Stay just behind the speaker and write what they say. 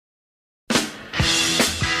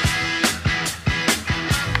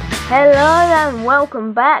Hello and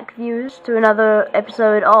welcome back, viewers, to another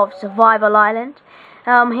episode of Survival Island.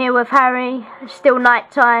 I'm here with Harry. It's still night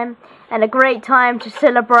time and a great time to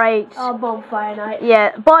celebrate. Oh, bonfire night.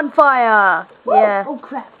 Yeah, bonfire. Woo! Yeah. Oh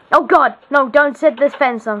crap! Oh God, no! Don't set this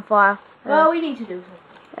fence on fire. Well, we need to do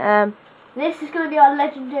something. This is going to be our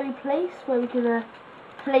legendary place where we can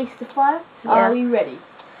place the fire. Yeah. Are we ready?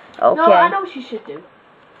 Okay. No, I know what you should do.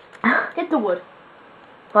 Get the wood.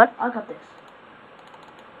 What? I got this.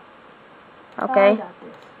 Okay. I got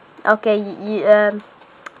this. Okay.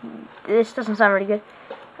 This doesn't sound really good.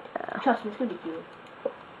 Trust me, it's going to be good.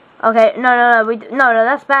 Okay. No.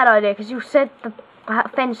 That's a bad idea because you set the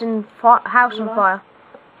fence and house on fire.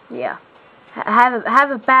 Yeah.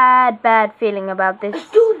 Have a bad feeling about this.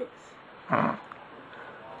 Let's do this.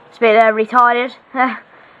 It's a bit retarded.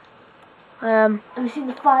 Have you seen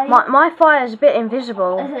the fire? My fire is a bit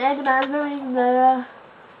invisible. There's an Enderman ruining the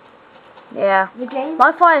game.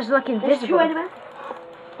 My fire's looking There's invisible. 2 Endermen.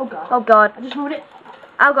 Oh god. Oh God. I just moved it.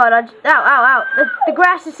 Oh God. Ow. The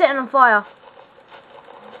grass is setting on fire.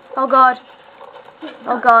 Oh God.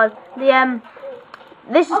 Oh God.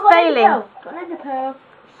 This is failing. Got an ender pearl.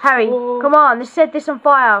 Harry, come on. Let's set this on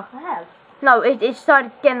fire. I have. No, it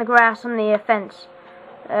started getting the grass on the fence.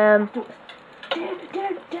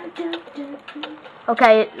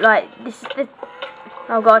 Okay, like this is the.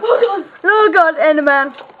 Oh God. Oh God,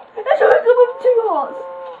 Enderman. That's what I got with 2 hearts.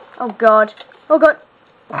 Oh God. Oh God.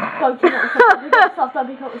 Don't do that. We've got stuff. Don't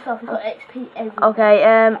pick up the stuff. We've got XP everywhere. Okay.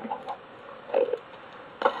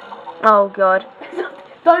 Oh God.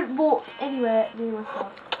 Don't walk anywhere near my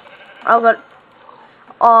stuff. Oh God.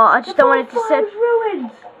 Oh, I just don't want it to set.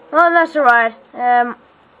 Ruined. Oh, that's alright.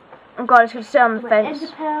 Oh God, it's gonna sit on the fence.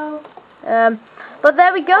 Ender pearl. But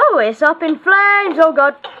there we go. It's up in flames. Oh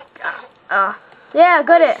God. Yeah, I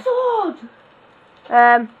got it. Sword.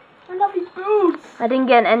 I love these boots. I didn't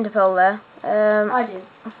get an ender pearl there. I did.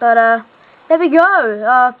 But there we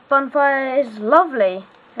go. Bonfire is lovely.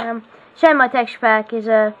 Shame my texture pack is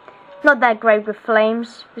not that great with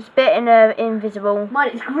flames. It's a bit invisible.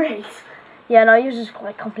 Mine is great. Yeah, no, yours is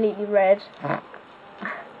like completely red.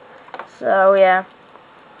 So yeah.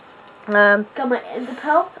 Got my ender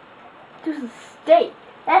pearl. Do some steak.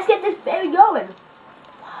 Let's get this baby going.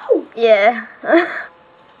 Wow. Yeah.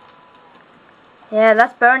 Yeah,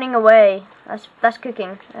 that's burning away. That's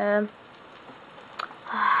cooking.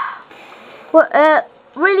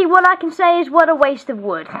 Really, what I can say is what a waste of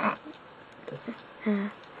wood.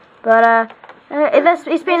 But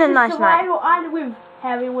it's been a nice night. Survival Island with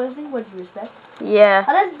Harry and Wesley. What do you respect? Yeah.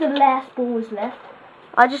 I think the last ball was left.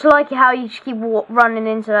 I just like how you just keep running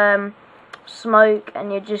into smoke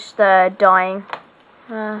and you're just dying.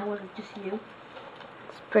 Or was it just you?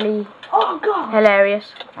 It's pretty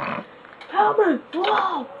hilarious. Help me!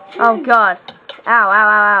 Whoa! Oh God!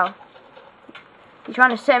 Ow! You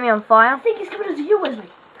trying to set me on fire? I think it's coming to you, Wesley.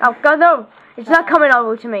 Oh God, no! It's not coming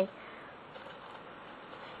over to me.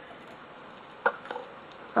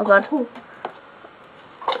 Oh God.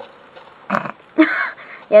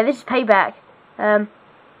 Yeah, this is payback. Oh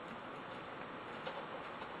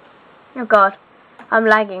God, I'm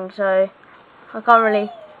lagging, so I can't really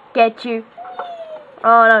get you.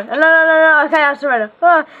 Oh no! Okay, I surrender.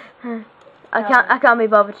 I can't be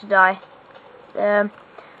bothered to die. When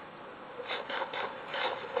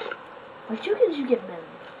did you get melon?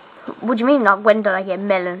 What do you mean? Like, when did I get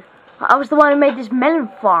melon? I was the one who made this melon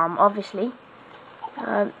farm, obviously.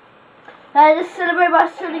 Let's celebrate by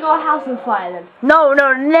setting our house on fire then. No,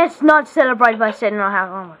 let's not celebrate by setting our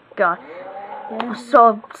house. Oh my God. Yeah. I'm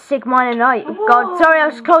so sick minded night. Oh God, sorry, I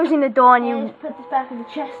was closing the door and you. Let's put this back in the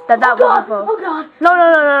chest. That wasn't for. Oh God!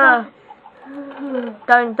 No.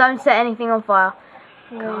 Don't set anything on fire.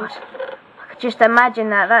 God, I could just imagine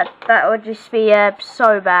that would just be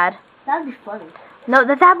so bad. That'd be funny. No,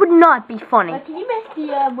 that would not be funny. Can you make the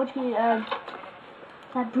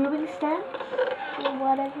that brewing stand or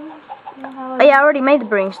whatever? You know how Yeah, I already made the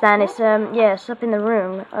brewing stand. It's it's up in the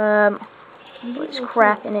room. There's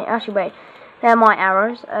crap in it. Actually, wait. They're my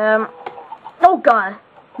arrows. Oh God,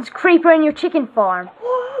 there's a creeper in your chicken farm.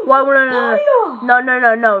 Whoa,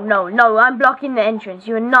 no! I'm blocking the entrance.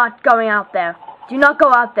 You are not going out there. Do not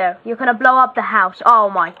go out there. You're gonna blow up the house. Oh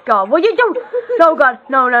my God! What you do? No, God,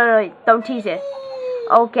 no! Don't tease it.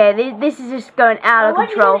 Okay, this is just going out of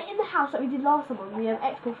control. Why do you have it in the house like we did last time when we have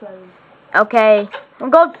Xbox phones? Okay. Oh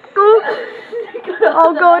God!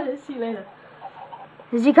 Oh God! See you later.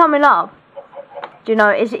 Is he coming up? Do you know?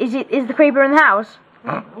 Is the creeper in the house?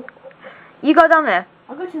 You go down there.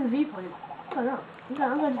 I'll go to the viewpoint. I don't know.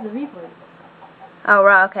 I'm going to the viewpoint. Oh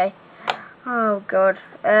right, okay. Oh God.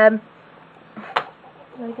 Right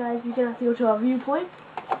guys, we're gonna have to go to our viewpoint.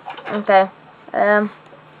 Okay. Oh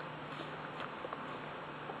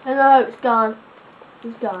no, it's gone.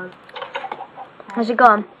 It's gone. Has it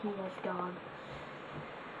gone? He has gone.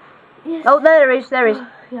 Yes. Oh, there it is. There it is.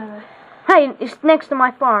 Yeah. Hey, it's next to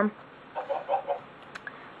my farm.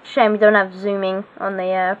 Shame we don't have zooming on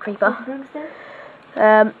the creeper.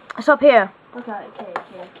 It's up here. Okay.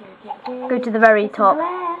 Go to the very It's top.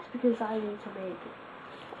 glass because I need to make it.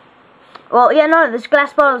 Well, yeah, no, there's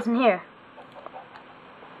glass bottles in here.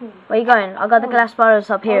 Where you going? I got the glass bottles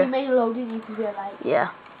up Oh, you here. made a load, didn't you? Because we're like, Yeah.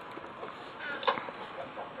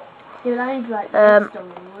 yeah, but I need like stone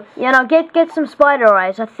wood. Yeah, no, get some spider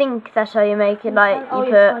eyes. I think that's how you make it. Like Oh,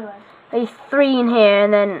 you yeah, put spider eyes. maybe 3 in here,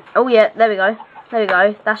 and then yeah, there we go. There we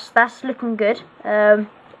go. That's looking good.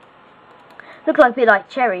 Look like a bit like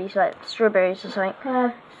cherries, like strawberries or something.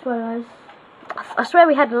 Spider eyes. I swear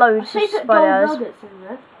we had loads of They put spider gold eyes. nuggets in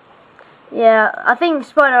there. Yeah, I think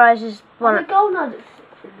spider eyes is I'll one. put gold nuggets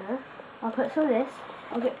in there. I'll put some of this.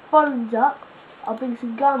 I'll get bones up. I'll bring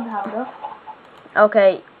some gunpowder.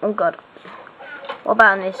 Okay. Oh god. What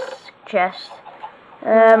about in this chest?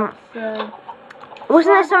 So,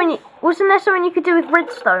 Wasn't there something you could do with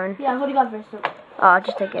redstone? yeah, I've already got this stuff. Oh, I'll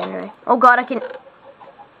just take it anyway. Oh god, I can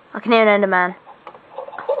hear an Enderman.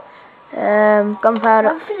 I Gunpowder.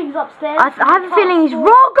 have a feeling he's upstairs. I have a feeling he's.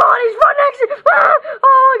 Oh god, he's right next to. Ah!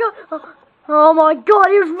 Oh my god. Oh my god,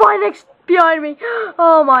 he was right next behind me.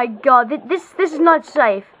 Oh my god, this is not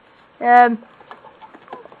safe.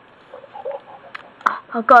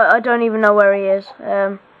 Oh god, I don't even know where he is.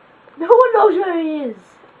 No one knows where he is.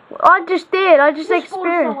 I just did. I just He spawned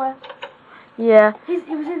experienced. somewhere. Yeah. He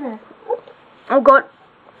was in there. Oh god.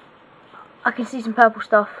 I can see some purple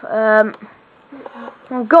stuff. Oh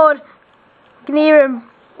god. I can hear him.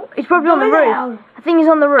 He's probably on the Go roof. down. I think he's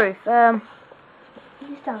on the roof.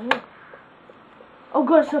 He's down here. Oh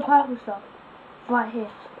god, some purple stuff. Right here.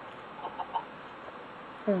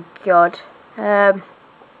 Oh god.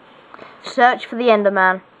 Search for the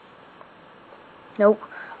Enderman. Nope.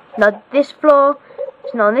 Not this floor.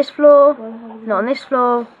 It's not on this floor. Not on this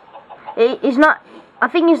floor. He's not. I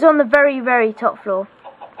think he's on the very, very top floor.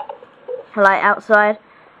 Like outside.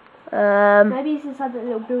 Maybe he's inside that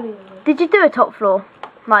little building. Did you do a top floor?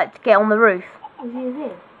 Like to get on the roof? Is he in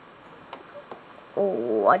here?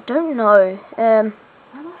 Oh, I don't know. I'm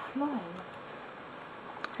not flying.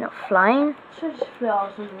 Not flying. Should just fly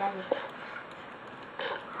off on the land.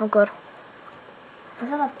 Oh god. Is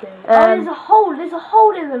that up there? Oh, there's a hole. There's a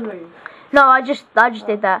hole in the roof. No, I just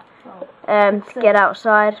did that. Oh. To get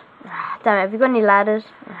outside. Damn it, have you got any ladders?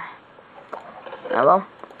 Oh well.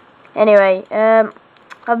 Anyway,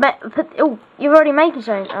 oh, you're already making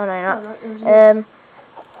something. Oh no, you're not.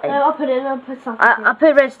 I'll put it in. I'll put something. I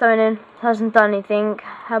put redstone in. Hasn't done anything.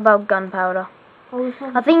 How about gunpowder? Oh,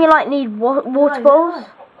 I think you like need water balls.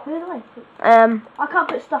 I can't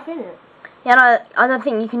put stuff in it. Yeah, no, I don't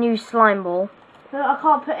think you can use slime ball. No, I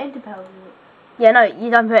can't put ender pearls in it. Yeah, no, you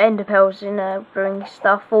don't put ender pearls in brewing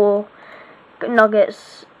stuff or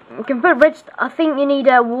nuggets. You can put I think you need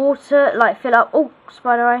water, like fill up. Oh,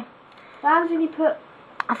 spider eye. What happens when you put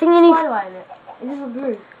I think you need. spider eye in it? It doesn't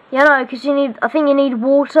brew. Yeah, no, because you need. I think you need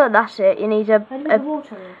water. That's it. You need Where do you put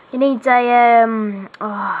water in? You need a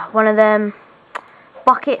one of them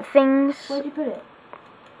bucket things. Where do you put it?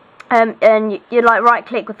 And you like right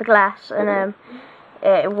click with the glass and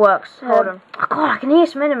it works. Hold on. Oh god, I can hear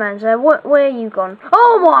some Endermans there. Where are you gone?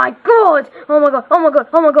 Oh my god! Oh my god! Oh my god!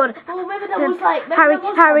 Oh my god! Oh, maybe there was like Harry,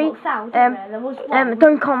 there was one.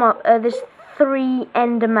 don't come up. There's 3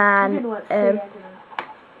 Enderman.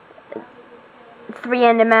 3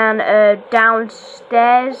 Enderman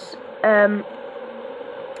downstairs.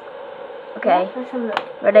 Okay.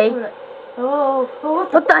 Ready? Oh,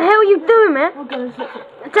 What the hell are you doing, man? Oh god,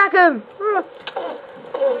 Attack him!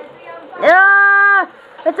 Ah!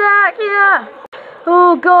 Attack! Yeah!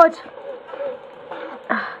 Oh god!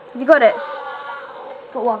 You got it?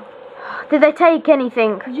 got one. Did they take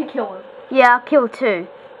anything? Did you kill one? Yeah, I killed 2.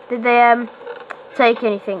 Did they take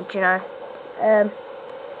anything? Do you know?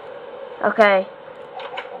 Okay.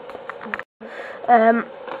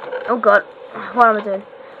 Oh god, what am I doing?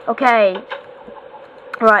 Okay.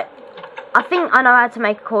 Right. I think I know how to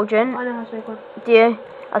make a cauldron. I know how to make one. Do you?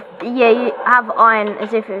 Yeah, you have iron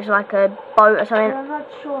as if it was like a boat or something. But I'm not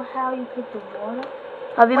sure how you put the water.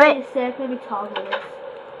 Have you Wait made? a sec, let me toggle this.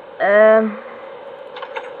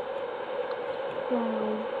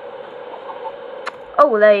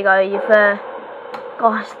 Oh, there you go. You've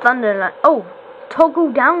God, it's thundering like. Oh,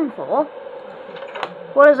 toggle down for.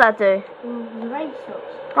 What does that do? The rain stops.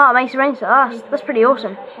 Oh, it makes it rain. So that's pretty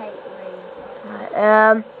awesome. I hate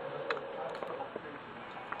rain. Right,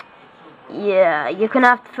 Yeah, you're gonna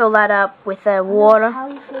have to fill that up with water. How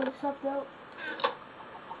you fill this up though?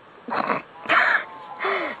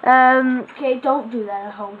 Okay, don't do that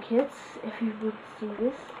at home, kids. If you would see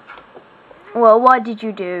this. Well, what did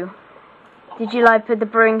you do? Did you like put the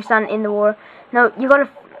brewing stand in the water? No, you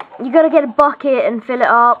gotta get a bucket and fill it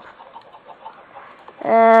up.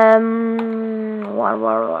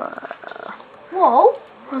 Whoa!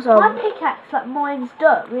 What's up? My pickaxe like mines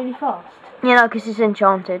dirt really fast. You know, 'cause it's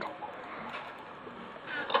enchanted.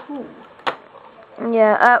 Ooh.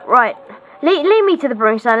 Yeah. Right. Lead me to the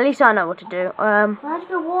brewing stand. At least I know what to do. Why do you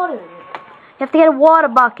put water in it? You have to get a water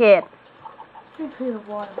bucket. You put the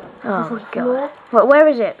water in it. Oh my god. Where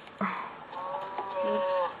is it?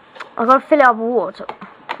 I gotta fill it up with water.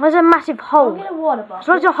 There's a massive hole. Get a water bucket.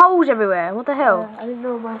 There's lots of holes everywhere. What the hell? I didn't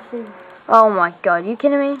know my thing. Oh my god. You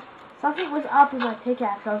kidding me? Something was up with my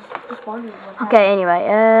pickaxe. I was just wondering what happened. Okay. Anyway.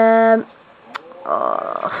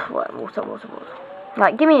 Water.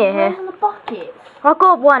 Right. Give me it Where's here. the buckets? I've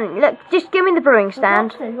got one. Look. Just give me the brewing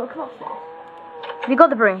stand. Come upstairs. Have you got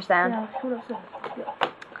the brewing stand? Yeah, come upstairs. Yeah.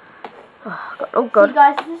 Oh god. See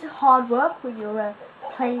guys, this is hard work when you're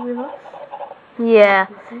playing with us. Yeah.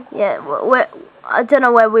 I don't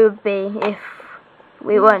know where we would be if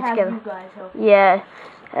we weren't together. You guys help. Yeah.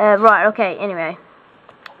 Right. Okay. Anyway.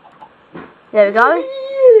 There we go.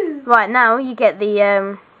 Right now you get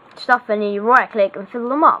the stuff and you right click and fill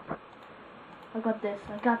them up. I got this.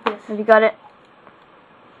 Have you got it?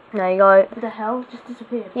 There you go. What the hell? Just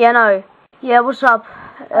disappeared. Yeah. No. Yeah. What's up?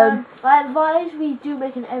 I advise we do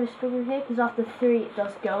make an ever spring in here because after 3 it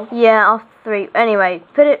does go. Yeah. After 3. Anyway,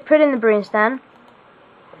 put it in the brewing stand.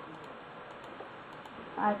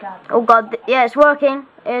 I got it. Oh god. Yeah. It's working.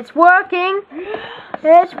 It's working.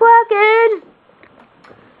 It's working.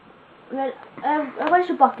 Where's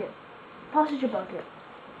your bucket? Pass us your bucket.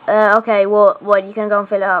 Okay, what, you can go and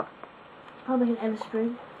fill it up? I'll make an ever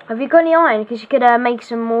spring. Have you got any iron? Because you could make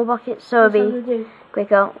some more buckets, so it'll be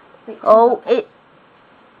quicker. Oh,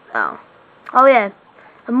 Oh yeah.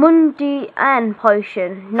 A Mundi and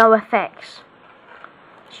potion, no effects.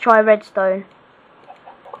 Let's try redstone.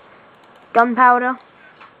 Gunpowder.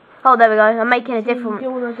 Oh, there we go. I'm making a different.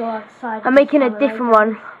 I'm making a different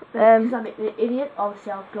one. Because I'm an idiot,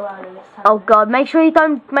 obviously I'll go out of this time. Oh god, make sure you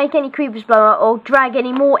don't make any creepers blow up or drag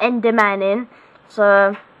any more Enderman in.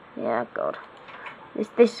 So, yeah, god. This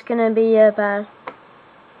is gonna be bad.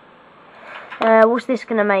 What's this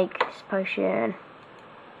gonna make? This potion.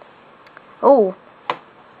 Oh,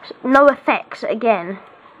 no effects again.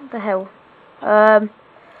 What the hell?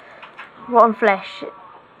 Rotten flesh.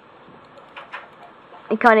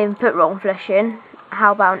 You can't even put rotten flesh in.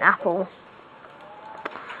 How about an apple?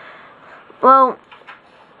 Well,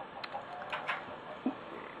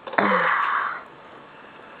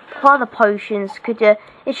 what other potions could you?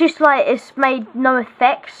 It's just like it's made no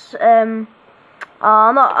effects. I'm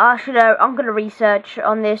gonna research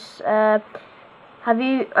on this. Have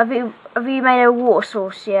you made a water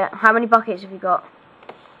source yet? How many buckets have you got?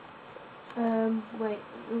 Wait.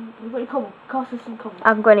 We've got any cobble. Cast us some cobble. I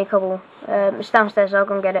haven't got any cobble. It's downstairs. I'll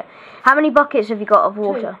go and get it. How many buckets have you got of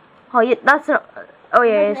water? 2. Oh yeah, that's not. Oh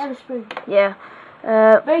yeah, it is. Yeah.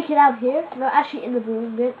 Break it out here. No, actually in the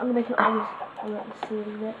brewing bit. I'm gonna make it on the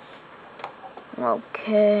ceiling bit.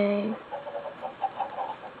 Okay.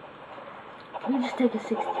 You just take a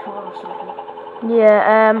 64 or something.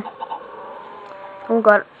 Yeah. Oh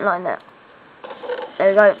god, like that.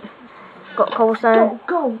 There we go. Got cobblestone.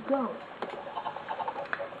 Go.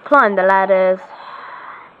 Climb the ladders.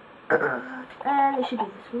 And it should be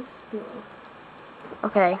this one.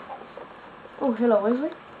 Okay. Oh, hello,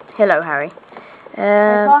 Wesley. Hello, Harry.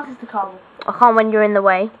 Pass us the cobble. I can't when you're in the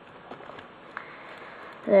way.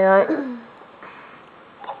 There you go.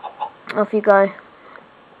 Off you go.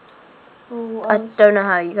 Oh, I don't know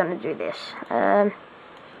how you're gonna do this. We're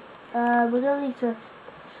gonna need to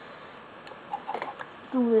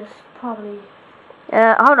do this probably.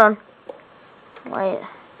 Hold on. Wait.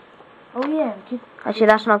 Oh yeah. Actually,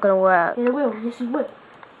 that's not gonna work. Yeah, it will. Yes, it will.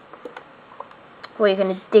 What are you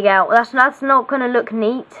gonna dig out? That's not gonna look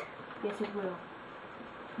neat. Yes, it will.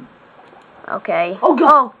 Okay. Oh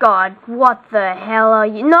god. Oh god. What the hell are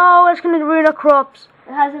you? No, it's gonna ruin our crops.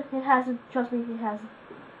 It hasn't. Trust me, it hasn't.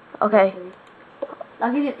 Okay.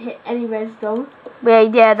 Like it didn't hit any redstone.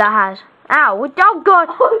 Yeah, that has. Ow! Oh god!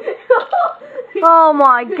 Oh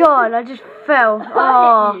my god! I just fell.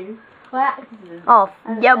 Oh. Hit you by accident. Oh,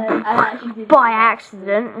 yep. By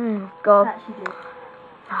accident. God. I actually did.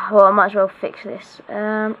 Well, I might as well fix this.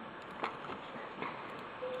 Oh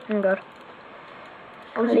god.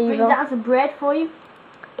 I'll just bring down some bread for you.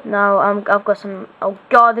 No, I've got some. Oh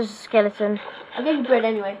god, there's a skeleton. I'll give you bread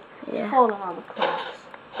anyway. Yeah. Falling on the cracks.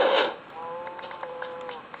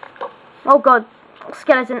 Oh god,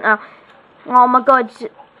 skeleton now. Oh my god,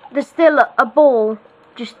 there's still a ball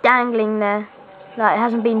just dangling there. Like it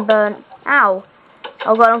hasn't been burnt. Ow.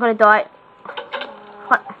 Oh god, I'm gonna die.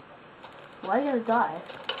 What? Why are you gonna die?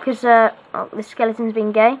 Because the skeleton's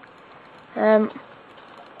been gay.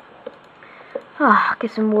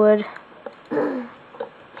 Get some wood. There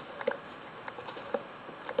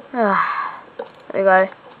we go.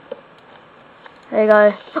 There you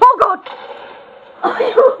go. Oh god!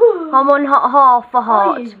 I'm on half a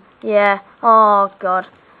heart. Yeah. Oh god.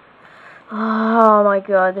 Oh my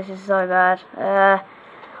god, this is so bad.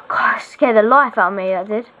 God, it scared the life out of me, that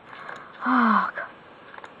did. Oh god.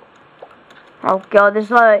 Oh god, there's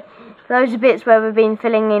like loads of bits where we've been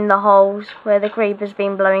filling in the holes where the creeper's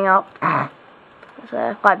been blowing up. It's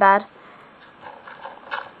quite bad.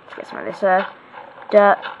 Let's get some of this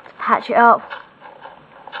dirt, patch it up,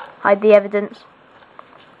 hide the evidence.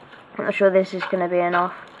 I'm not sure this is going to be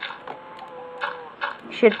enough.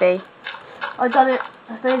 Should be. I've done it.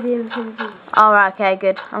 I've made the infinity. Alright, okay,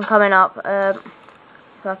 good. I'm coming up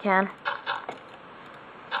if I can.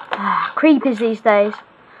 Creepers these days.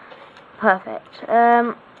 Perfect.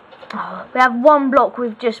 We have one block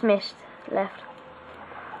we've just missed left.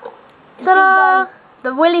 Ta-da!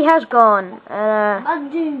 The willy has gone.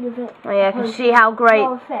 Undoing of it. Oh yeah, I can see how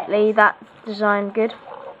greatly that's designed. Good.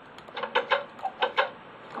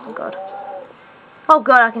 Oh god. Oh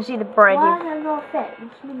god, I can see the bread. Why is there no effect?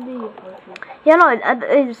 What's Undo potion? Yeah, no,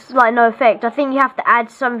 it's like no effect. I think you have to add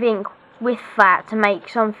something with that to make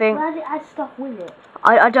something. Why does it add stuff with it?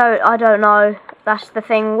 I don't know. That's the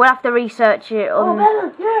thing. We'll have to research it on. Oh,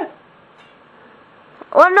 melon, yeah.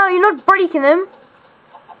 Well, no, you're not breaking them.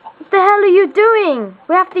 What the hell are you doing?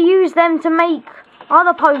 We have to use them to make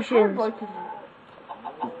other potions.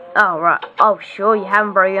 Oh, right. Oh, sure, you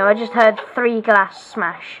haven't broken them. I just heard 3 glass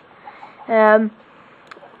smash.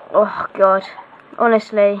 Oh, God.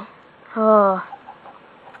 Honestly. Oh.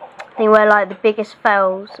 I think we're like the biggest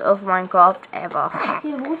fails of Minecraft ever.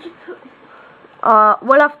 Yeah, what would you put?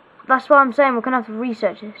 Well, that's what I'm saying. We're going to have to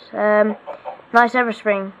research this. Nice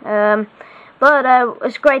Everspring. But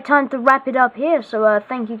it's a great time to wrap it up here. So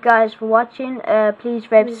thank you guys for watching.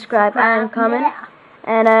 Please rate, subscribe, and comment. Yeah.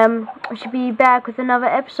 And we should be back with another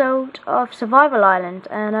episode of Survival Island.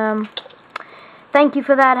 And thank you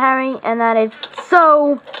for that, Harry. And that is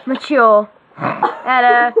so mature.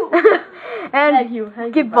 And Thank you.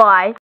 goodbye.